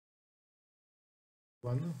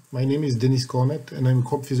My name is Dennis Cornet and I'm a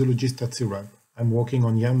crop physiologist at CIRAB. I'm working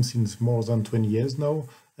on yam since more than 20 years now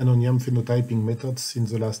and on yam phenotyping methods since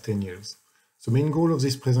the last 10 years. The main goal of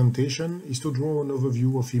this presentation is to draw an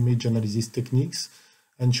overview of image analysis techniques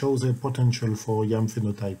and show their potential for yam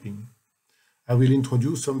phenotyping. I will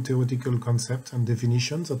introduce some theoretical concepts and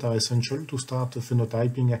definitions that are essential to start a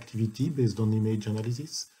phenotyping activity based on image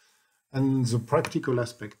analysis, and the practical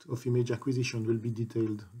aspect of image acquisition will be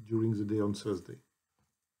detailed during the day on Thursday.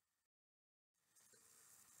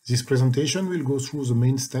 This presentation will go through the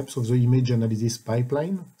main steps of the image analysis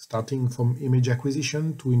pipeline, starting from image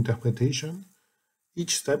acquisition to interpretation.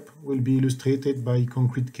 Each step will be illustrated by a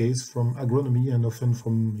concrete case from agronomy and often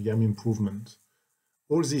from yam improvement.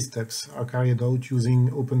 All these steps are carried out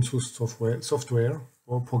using open source software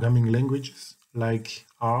or programming languages like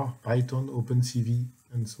R, Python, OpenCV,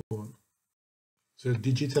 and so on. The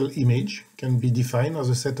digital image can be defined as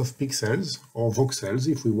a set of pixels or voxels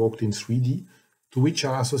if we worked in 3D, to which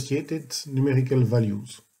are associated numerical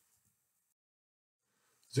values.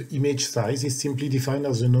 The image size is simply defined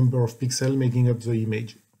as the number of pixels making up the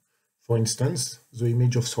image. For instance, the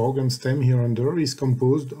image of sorghum stem here under is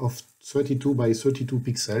composed of 32 by 32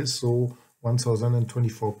 pixels, so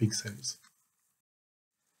 1024 pixels.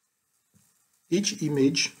 Each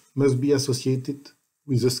image must be associated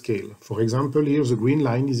with a scale. For example, here the green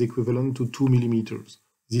line is equivalent to 2 millimeters.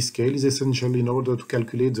 This scale is essential in order to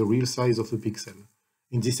calculate the real size of a pixel.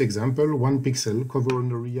 In this example, 1 pixel covers an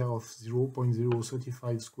area of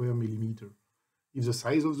 0.035 square millimeter. If the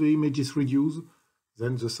size of the image is reduced,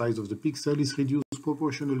 then the size of the pixel is reduced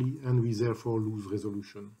proportionally and we therefore lose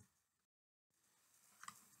resolution.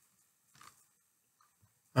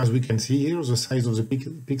 As we can see here, the size of the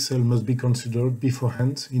pixel must be considered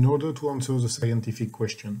beforehand in order to answer the scientific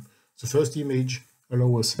question. The first image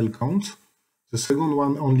allows a cell count. The second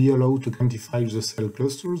one only allows to quantify the cell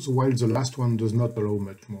clusters, while the last one does not allow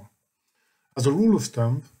much more. As a rule of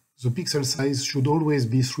thumb, the pixel size should always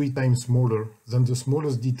be 3 times smaller than the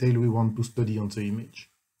smallest detail we want to study on the image.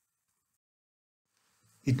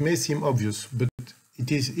 It may seem obvious, but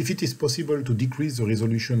if it is possible to decrease the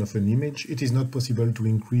resolution of an image, it is not possible to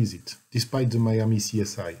increase it, despite the Miami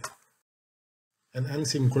CSI.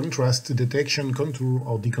 Enhancing contrast, detection, contour,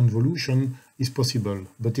 or deconvolution is possible,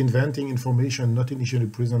 but inventing information not initially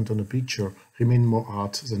present on a picture remains more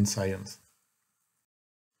art than science.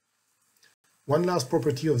 One last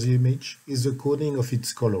property of the image is the coding of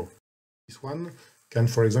its color. This one can,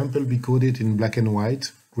 for example, be coded in black and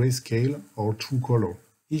white, grayscale, or true color.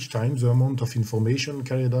 Each time, the amount of information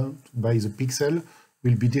carried out by the pixel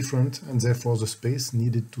will be different, and therefore the space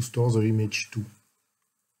needed to store the image too.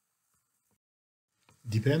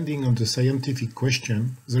 Depending on the scientific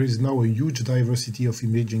question, there is now a huge diversity of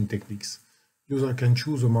imaging techniques. Users can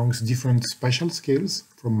choose amongst different spatial scales,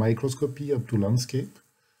 from microscopy up to landscape,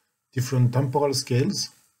 different temporal scales,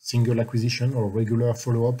 single acquisition or regular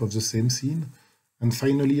follow-up of the same scene, and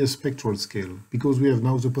finally a spectral scale, because we have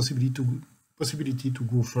now the possibility to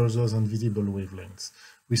go further than visible wavelengths,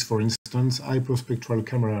 with, for instance, hyperspectral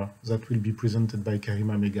camera that will be presented by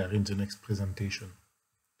Karima Megar in the next presentation.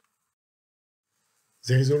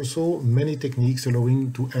 There is also many techniques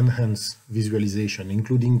allowing to enhance visualization,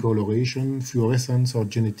 including coloration, fluorescence, or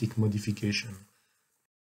genetic modification.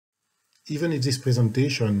 Even if this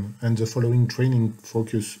presentation and the following training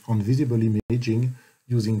focus on visible imaging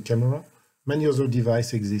using camera, many other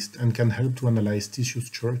devices exist and can help to analyze tissue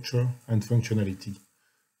structure and functionality.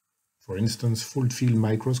 For instance, full-field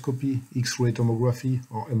microscopy, X-ray tomography,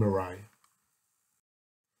 or MRI.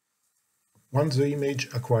 Once the image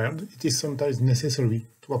acquired, it is sometimes necessary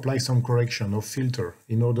to apply some correction or filter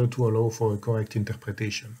in order to allow for a correct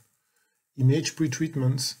interpretation. Image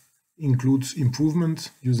pretreatments includes improvement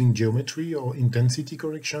using geometry or intensity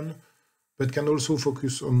correction, but can also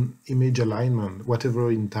focus on image alignment,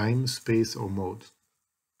 whatever in time, space, or mode.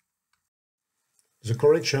 The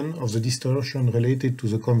correction of the distortion related to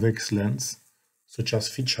the convex lens, such as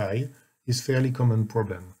fisheye, is a fairly common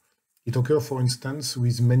problem. It occurs, for instance,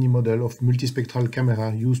 with many models of multispectral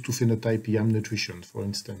camera used to phenotype yam nutrition, for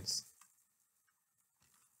instance.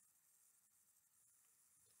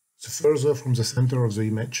 The further from the center of the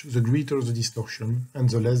image, the greater the distortion and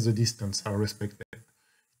the less the distance are respected. It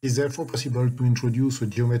is therefore possible to introduce a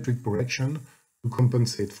geometric correction to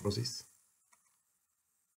compensate for this.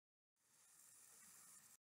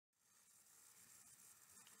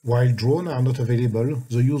 While drones are not available,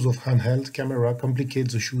 the use of handheld camera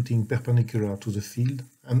complicates the shooting perpendicular to the field,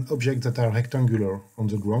 and objects that are rectangular on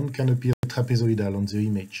the ground can appear trapezoidal on the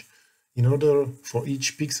image. In order for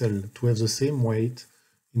each pixel to have the same weight,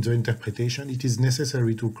 in the interpretation, it is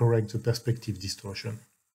necessary to correct the perspective distortion.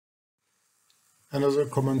 Another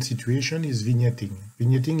common situation is vignetting.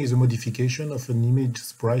 Vignetting is a modification of an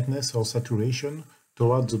image's brightness or saturation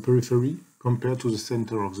towards the periphery compared to the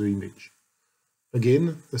center of the image.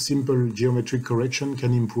 Again, a simple geometric correction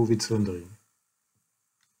can improve its rendering.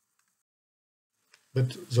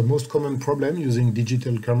 But the most common problem using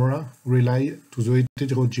digital camera rely to the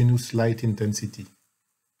heterogeneous light intensity.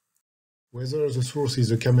 Whether the source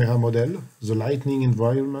is a camera model, the lighting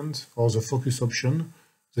environment, or the focus option,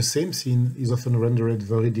 the same scene is often rendered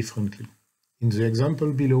very differently. In the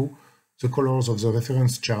example below, the colors of the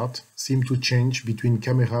reference chart seem to change between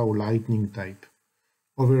camera or lighting type.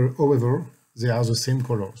 However, they are the same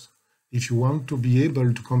colors. If you want to be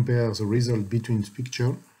able to compare the result between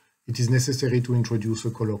pictures, it is necessary to introduce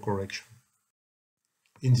a color correction.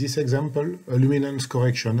 In this example, a luminance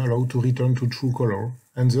correction allows to return to true color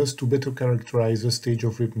and thus to better characterize the stage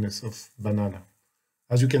of ripeness of banana.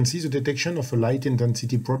 As you can see, the detection of a light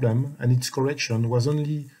intensity problem and its correction was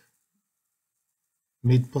only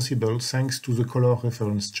made possible thanks to the color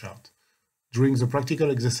reference chart. During the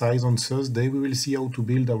practical exercise on Thursday, we will see how to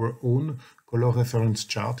build our own color reference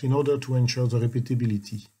chart in order to ensure the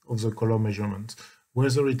repeatability of the color measurement,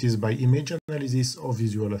 whether it is by image analysis or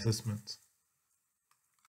visual assessment.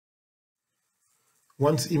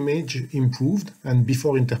 Once image improved and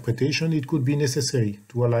before interpretation, it could be necessary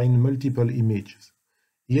to align multiple images.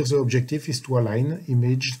 Here the objective is to align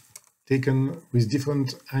images taken with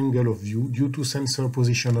different angle of view due to sensor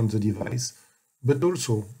position on the device, but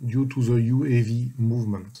also due to the UAV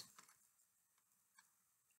movement.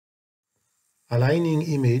 Aligning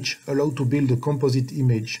image allows to build a composite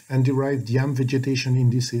image and derive the YAM vegetation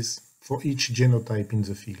indices for each genotype in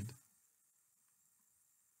the field.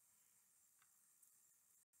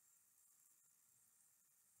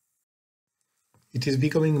 It is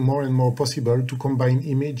becoming more and more possible to combine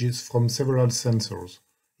images from several sensors.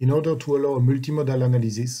 In order to allow a multimodal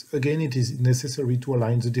analysis, again it is necessary to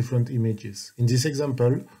align the different images. In this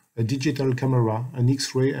example, a digital camera, an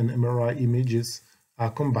X-ray and MRI images are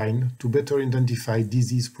combined to better identify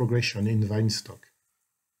disease progression in vine stock.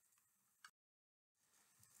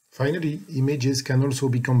 Finally, images can also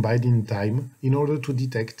be combined in time in order to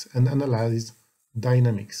detect and analyze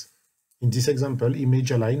dynamics. In this example,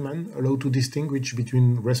 image alignment allows to distinguish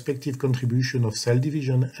between respective contribution of cell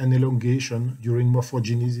division and elongation during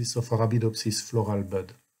morphogenesis of Arabidopsis floral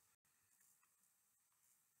bud.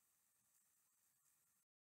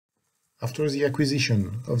 After the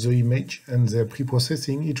acquisition of the image and their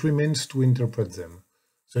pre-processing, it remains to interpret them.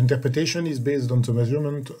 The interpretation is based on the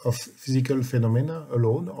measurement of physical phenomena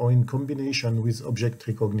alone or in combination with object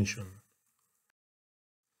recognition.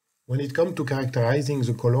 When it comes to characterizing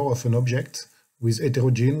the color of an object with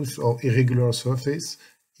heterogeneous or irregular surface,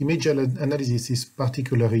 image analysis is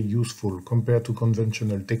particularly useful compared to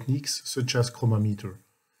conventional techniques such as chromometer.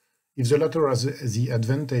 If the latter has the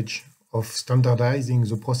advantage of standardizing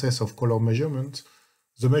the process of color measurement,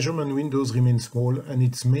 the measurement windows remain small and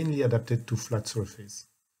it's mainly adapted to flat surface.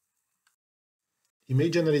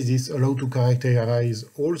 Image analysis allows to characterize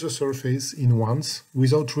all the surface in once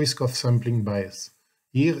without risk of sampling bias.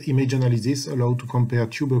 Here, image analysis allows to compare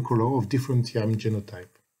tuber color of different YAM genotype.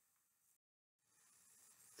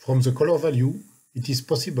 From the color value, it is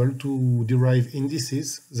possible to derive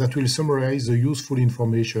indices that will summarize the useful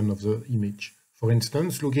information of the image. For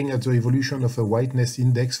instance, looking at the evolution of a whiteness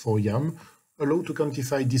index for YAM allows to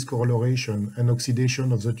quantify discoloration and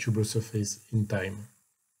oxidation of the tuber surface in time.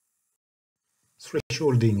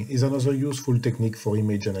 Thresholding is another useful technique for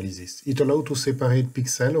image analysis. It allows to separate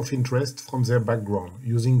pixels of interest from their background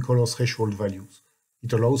using color threshold values.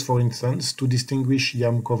 It allows, for instance, to distinguish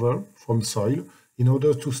YAM cover from soil in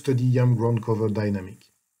order to study YAM ground cover dynamic.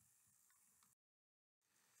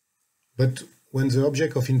 But when the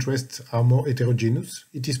objects of interest are more heterogeneous,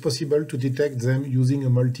 it is possible to detect them using a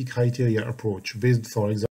multi-criteria approach based, for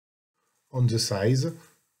example, on the size,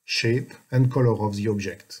 shape, and color of the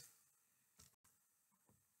object.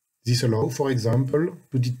 This allows, for example,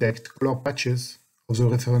 to detect color patches of the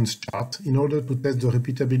reference chart in order to test the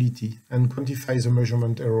repeatability and quantify the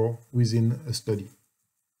measurement error within a study.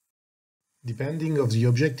 Depending on the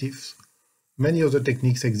objectives, many other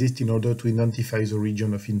techniques exist in order to identify the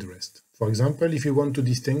region of interest. For example, if you want to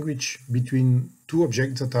distinguish between two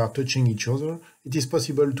objects that are touching each other, it is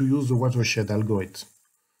possible to use the watershed algorithm.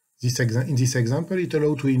 In this example, it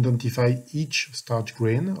allows to identify each starch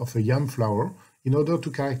grain of a YAM flower in order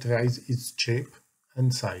to characterize its shape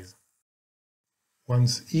and size.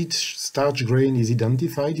 Once each starch grain is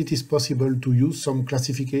identified, it is possible to use some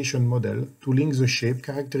classification model to link the shape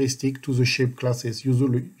characteristic to the shape classes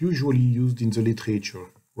usually used in the literature,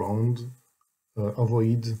 round,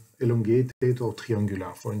 ovoid, elongated, or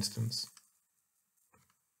triangular, for instance.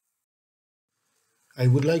 I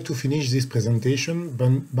would like to finish this presentation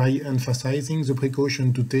by emphasizing the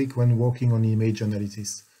precaution to take when working on image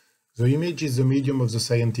analysis. The image is the medium of the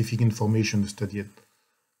scientific information studied.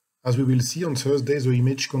 As we will see on Thursday, the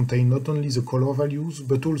image contains not only the color values,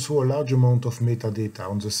 but also a large amount of metadata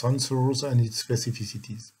on the sensors and its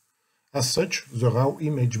specificities. As such, the raw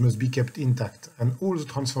image must be kept intact, and all the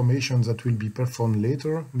transformations that will be performed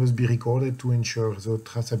later must be recorded to ensure the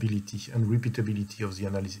traceability and repeatability of the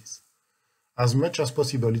analysis. As much as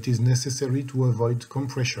possible, it is necessary to avoid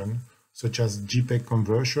compression, such as JPEG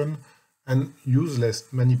conversion, and useless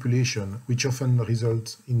manipulation, which often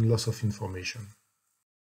results in loss of information.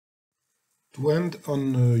 To end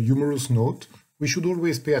on a humorous note, we should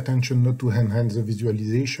always pay attention not to enhance the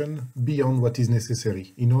visualization beyond what is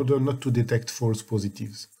necessary in order not to detect false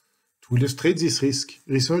positives. To illustrate this risk,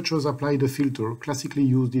 researchers applied a filter classically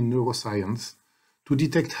used in neuroscience to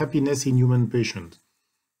detect happiness in human patients.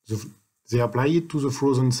 They applied it to the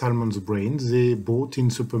frozen salmon's brains they bought in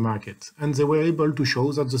supermarkets, and they were able to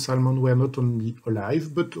show that the salmon were not only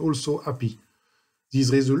alive but also happy.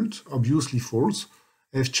 These results, obviously false,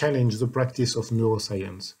 have challenged the practice of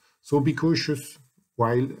neuroscience, so be cautious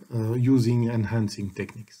while using enhancing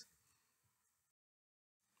techniques.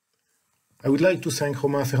 I would like to thank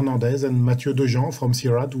Romain Fernandez and Mathieu Dejean from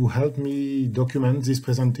CIRAD who helped me document this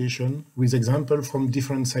presentation with examples from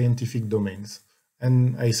different scientific domains.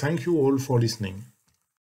 And I thank you all for listening.